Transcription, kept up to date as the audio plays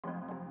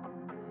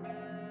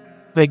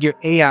Figure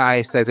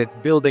AI says it's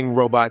building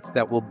robots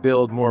that will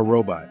build more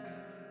robots.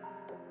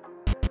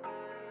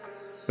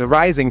 The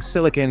rising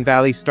Silicon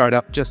Valley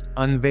startup just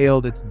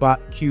unveiled its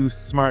BotQ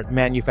smart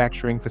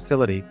manufacturing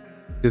facility,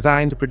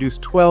 designed to produce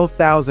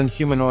 12,000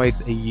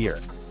 humanoids a year.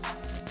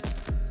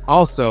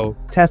 Also,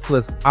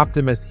 Tesla's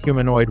Optimus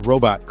Humanoid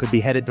robot could be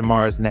headed to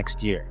Mars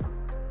next year.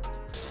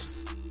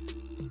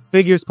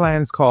 Figure's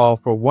plans call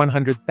for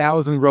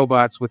 100,000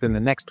 robots within the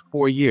next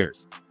 4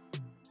 years.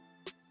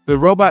 The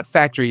robot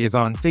factory is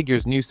on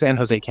Figure's new San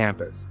Jose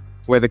campus,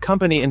 where the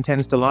company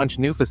intends to launch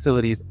new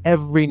facilities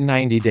every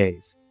 90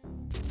 days.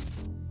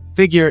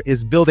 Figure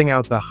is building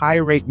out the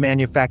high-rate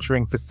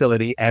manufacturing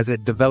facility as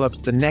it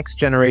develops the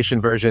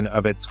next-generation version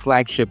of its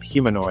flagship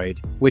humanoid,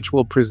 which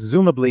will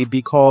presumably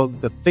be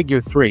called the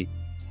Figure 3.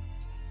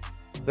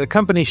 The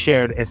company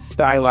shared a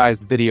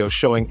stylized video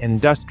showing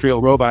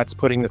industrial robots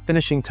putting the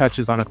finishing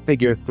touches on a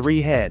Figure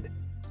 3 head.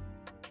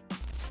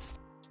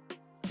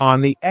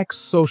 On the X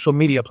social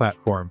media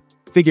platform,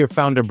 Figure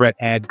founder Brett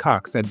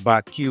Adcock said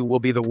BotQ will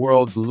be the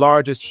world's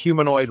largest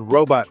humanoid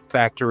robot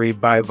factory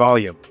by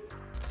volume.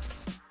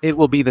 It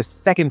will be the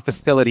second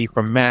facility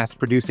for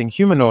mass-producing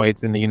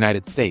humanoids in the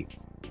United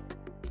States.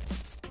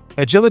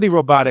 Agility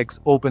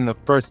Robotics opened the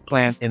first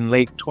plant in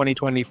late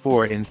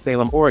 2024 in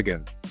Salem,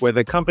 Oregon, where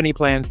the company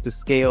plans to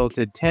scale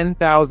to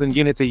 10,000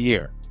 units a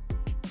year.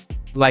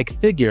 Like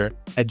Figure,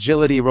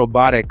 Agility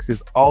Robotics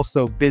is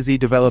also busy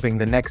developing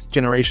the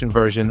next-generation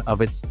version of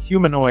its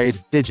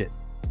humanoid Digit.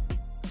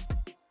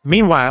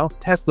 Meanwhile,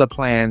 Tesla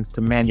plans to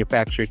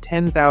manufacture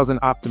 10,000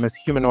 Optimus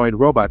humanoid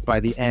robots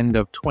by the end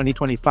of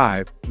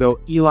 2025, though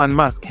Elon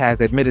Musk has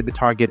admitted the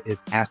target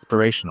is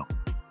aspirational.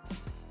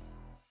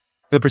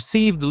 The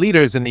perceived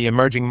leaders in the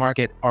emerging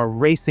market are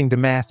racing to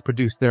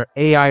mass-produce their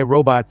AI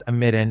robots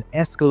amid an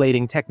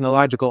escalating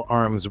technological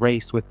arms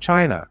race with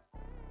China.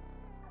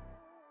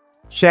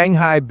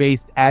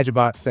 Shanghai-based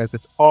Agibot says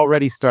it's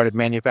already started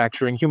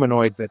manufacturing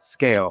humanoids at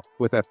scale,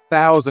 with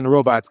 1,000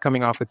 robots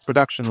coming off its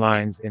production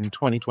lines in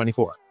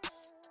 2024.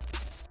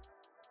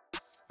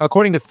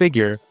 According to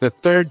Figure, the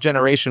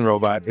third-generation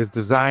robot is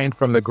designed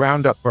from the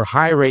ground up for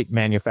high-rate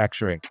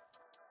manufacturing.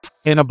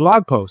 In a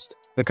blog post,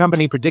 the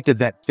company predicted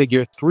that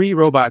Figure 3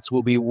 robots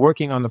will be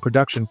working on the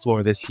production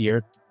floor this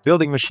year,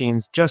 building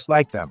machines just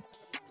like them.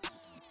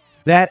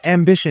 That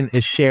ambition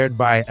is shared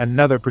by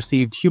another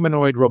perceived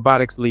humanoid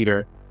robotics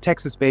leader,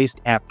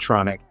 Texas-based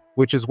Apptronic,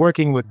 which is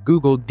working with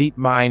Google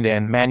DeepMind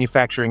and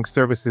manufacturing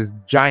services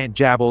giant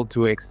Jabal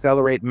to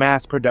accelerate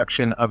mass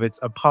production of its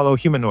Apollo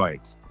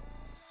humanoids.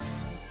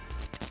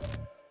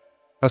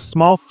 A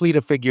small fleet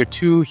of Figure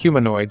 2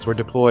 humanoids were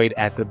deployed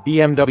at the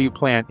BMW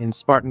plant in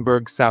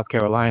Spartanburg, South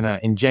Carolina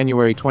in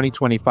January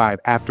 2025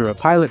 after a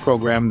pilot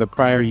program the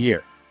prior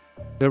year.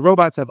 The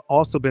robots have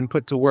also been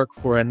put to work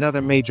for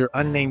another major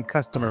unnamed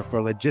customer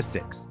for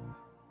logistics.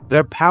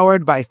 They're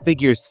powered by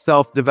Figure's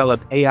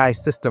self-developed AI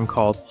system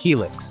called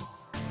Helix.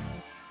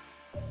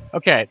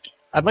 Okay,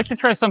 I'd like to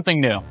try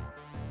something new.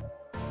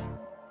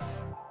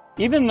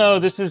 Even though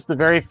this is the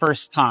very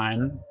first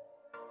time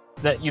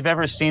that you've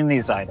ever seen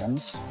these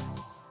items,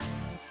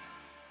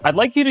 I'd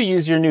like you to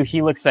use your new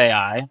Helix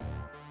AI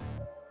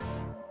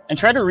and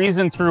try to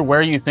reason through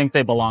where you think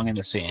they belong in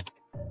the scene,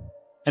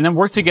 and then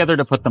work together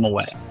to put them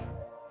away.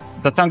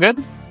 Does that sound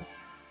good?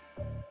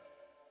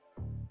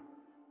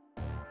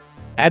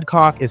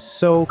 Adcock is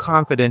so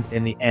confident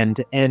in the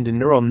end-to-end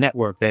neural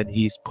network that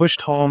he's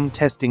pushed home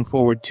testing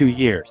forward 2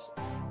 years.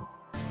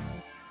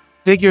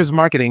 Figure's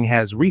marketing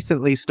has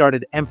recently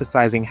started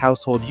emphasizing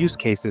household use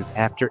cases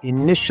after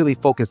initially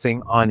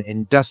focusing on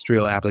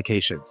industrial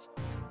applications.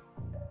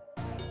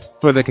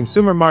 For the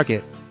consumer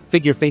market,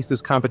 Figure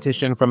faces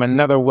competition from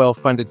another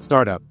well-funded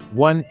startup,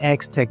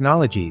 1X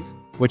Technologies,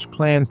 which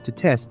plans to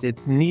test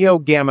its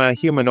Neo-Gamma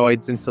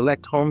humanoids in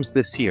select homes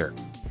this year.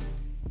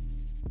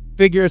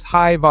 Figure's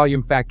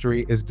high-volume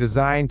factory is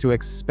designed to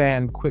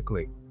expand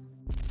quickly.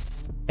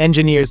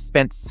 Engineers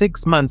spent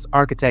 6 months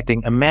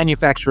architecting a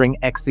manufacturing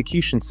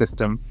execution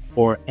system,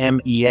 or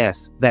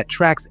MES, that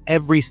tracks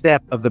every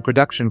step of the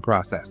production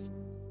process.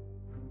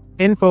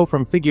 Info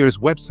from Figure's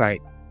website,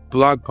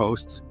 blog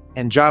posts,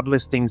 and job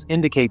listings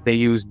indicate they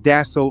use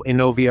Dassault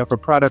Innovia for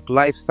product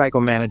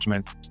lifecycle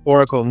management,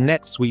 Oracle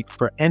NetSuite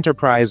for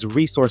enterprise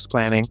resource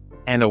planning,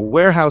 and a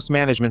warehouse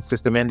management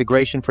system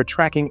integration for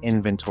tracking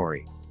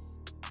inventory.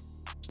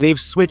 They've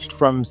switched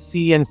from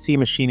CNC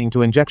machining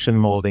to injection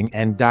molding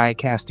and die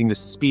casting to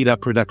speed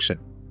up production.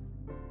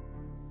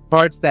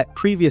 Parts that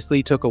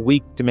previously took a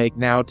week to make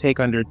now take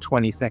under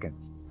 20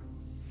 seconds.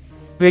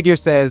 Figure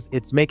says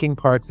it's making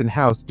parts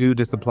in-house due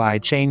to supply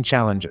chain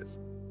challenges.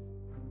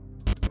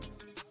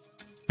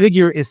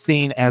 Figure is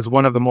seen as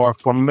one of the more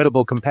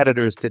formidable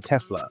competitors to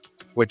Tesla,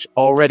 which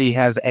already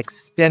has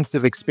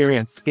extensive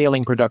experience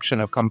scaling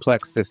production of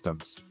complex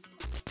systems.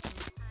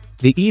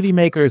 The EV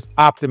maker's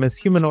Optimus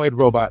humanoid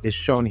robot is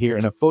shown here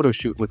in a photo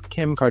shoot with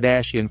Kim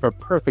Kardashian for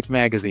Perfect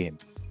magazine.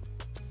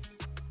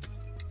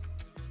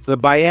 The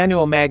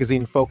biannual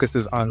magazine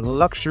focuses on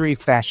luxury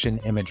fashion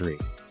imagery.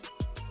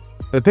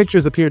 The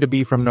pictures appear to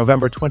be from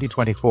November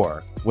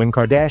 2024, when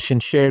Kardashian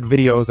shared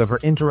videos of her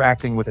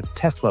interacting with a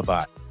Tesla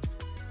bot.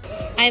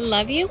 I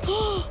love you.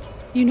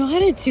 You know how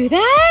to do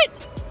that?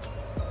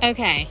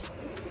 Okay.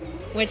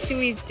 What should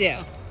we do?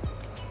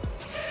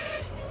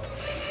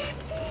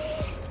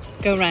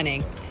 Go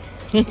running.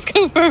 Let's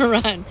go for a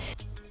run.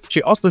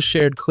 She also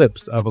shared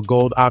clips of a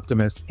gold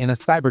Optimus in a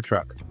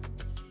Cybertruck.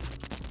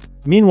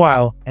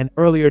 Meanwhile, an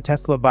earlier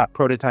Tesla bot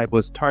prototype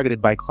was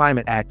targeted by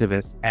climate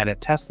activists at a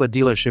Tesla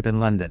dealership in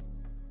London.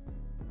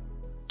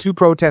 2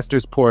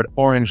 protesters poured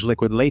orange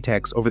liquid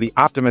latex over the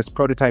Optimus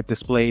prototype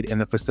displayed in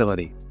the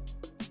facility.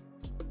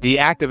 The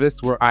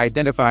activists were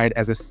identified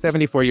as a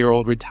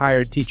 74-year-old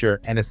retired teacher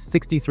and a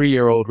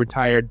 63-year-old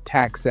retired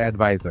tax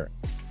advisor.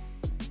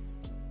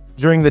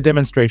 During the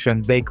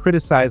demonstration, they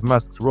criticized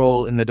Musk's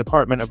role in the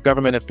Department of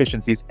Government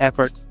Efficiency's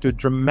efforts to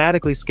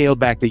dramatically scale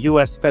back the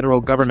U.S.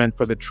 federal government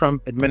for the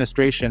Trump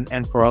administration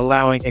and for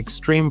allowing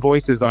extreme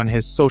voices on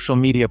his social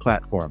media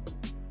platform.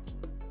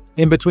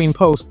 In between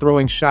posts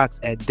throwing shots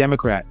at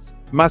Democrats,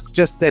 Musk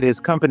just said his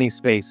company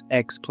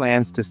SpaceX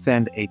plans to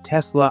send a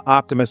Tesla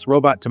Optimus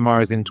robot to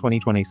Mars in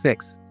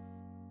 2026.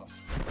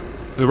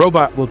 The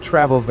robot will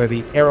travel via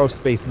the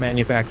aerospace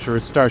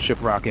manufacturer's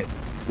Starship rocket,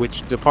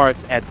 which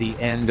departs at the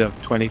end of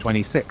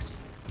 2026.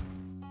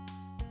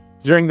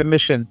 During the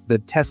mission, the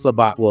Tesla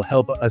bot will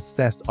help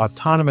assess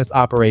autonomous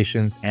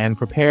operations and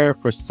prepare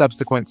for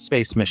subsequent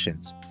space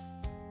missions.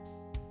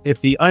 If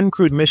the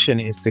uncrewed mission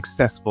is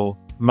successful,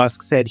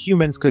 Musk said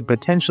humans could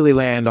potentially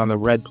land on the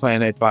Red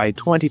Planet by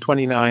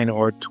 2029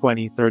 or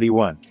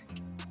 2031.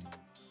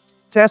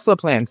 Tesla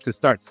plans to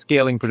start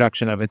scaling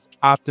production of its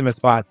Optimus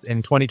bots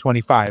in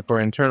 2025 for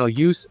internal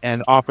use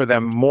and offer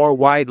them more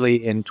widely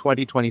in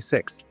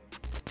 2026.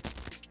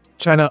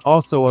 China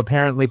also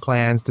apparently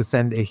plans to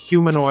send a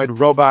humanoid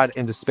robot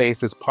into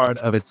space as part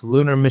of its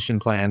lunar mission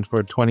plan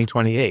for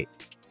 2028.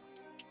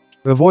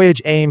 The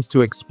voyage aims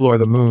to explore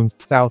the moon's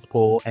south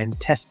pole and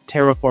test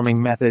terraforming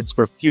methods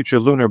for future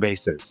lunar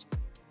bases.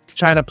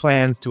 China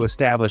plans to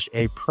establish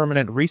a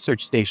permanent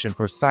research station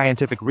for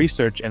scientific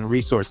research and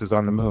resources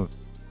on the moon.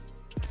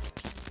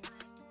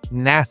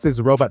 NASA's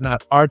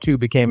Robotnaut R2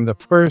 became the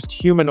first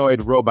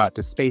humanoid robot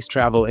to space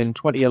travel in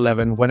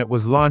 2011 when it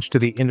was launched to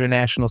the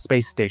International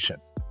Space Station.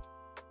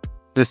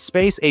 The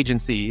space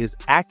agency is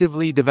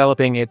actively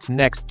developing its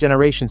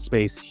next-generation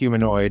space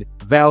humanoid,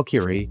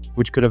 Valkyrie,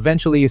 which could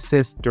eventually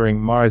assist during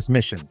Mars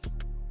missions.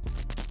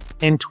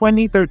 In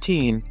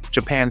 2013,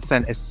 Japan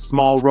sent a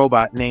small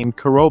robot named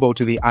Kurobo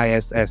to the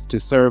ISS to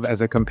serve as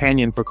a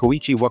companion for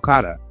Koichi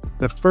Wakata,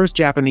 the first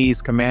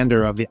Japanese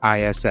commander of the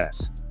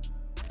ISS.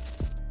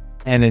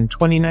 And in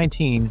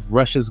 2019,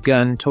 Russia's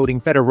gun-toting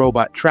fighter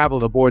robot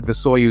traveled aboard the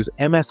Soyuz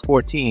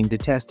MS-14 to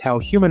test how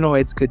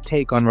humanoids could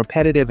take on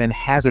repetitive and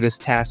hazardous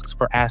tasks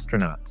for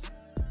astronauts.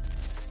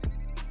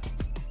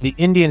 The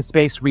Indian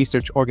Space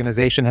Research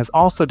Organization has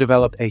also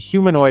developed a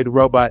humanoid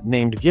robot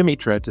named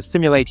Vyamitra to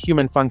simulate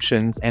human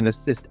functions and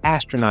assist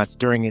astronauts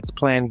during its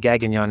planned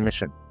Gaganyaan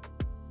mission.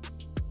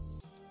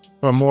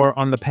 For more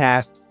on the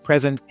past,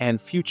 present, and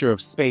future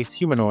of space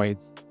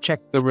humanoids, check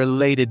the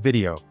related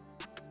video.